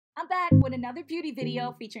I'm back with another beauty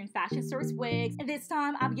video featuring Fashion Source Wigs, and this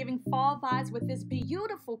time I'm giving fall vibes with this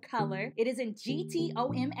beautiful color. It is in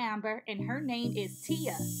GTOM Amber, and her name is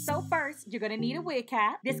Tia. So first, you're gonna need a wig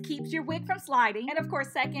cap. This keeps your wig from sliding, and of course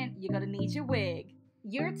second, you're gonna need your wig.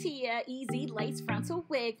 Your Tia Easy Lace Frontal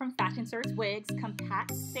Wig from Fashion Source Wigs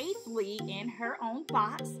compacts safely in her own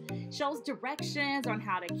box, shows directions on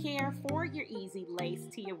how to care for your Easy Lace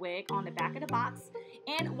Tia wig on the back of the box,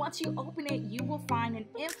 and once you open it, you will find an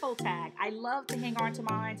info tag. I love to hang on to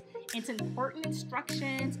mine. It's important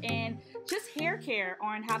instructions and just hair care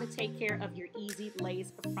on how to take care of your Easy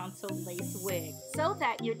Lace Frontal Lace wig. So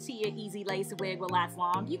that your Tia Easy Lace wig will last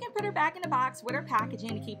long, you can put her back in the box with her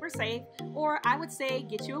packaging to keep her safe, or I would say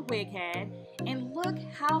get you a wig head. And look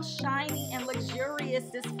how shiny and luxurious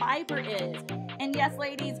this fiber is. And yes,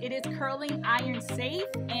 ladies, it is curling iron safe,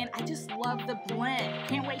 and I just love the blend.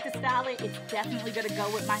 Can't wait to style it. It's definitely gonna go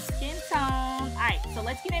with my skin tone. All right, so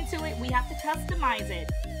let's get into it. We have to customize it.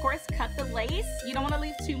 Of course, cut the lace. You don't want to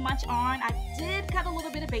leave too much on. I did cut a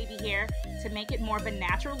little bit of baby hair to make it more of a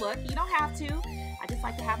natural look. You don't have to. I just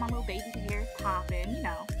like to have my little baby hair popping, you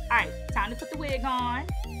know. All right, time to put the wig on.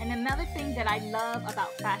 And another thing that I love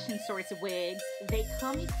about Fashion Source Wigs, they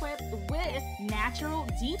come equipped with natural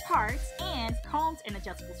deep parts and combs and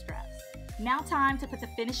adjustable straps. Now time to put the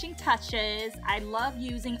finishing touches. I love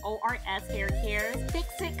using ORS Hair Care's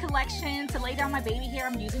Fix It collection to lay down my baby hair.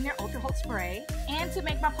 I'm using their Ultra Hold Spray. And to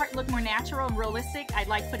make my part look more natural and realistic, I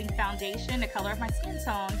like putting foundation, the color of my skin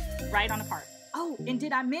tone, right on the part. Oh, and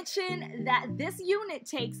did I mention that this unit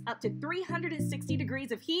takes up to 360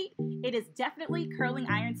 degrees of heat? It is definitely curling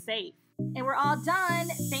iron safe. And we're all done.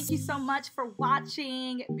 Thank you so much for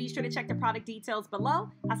watching. Be sure to check the product details below.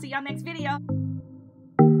 I'll see y'all next video.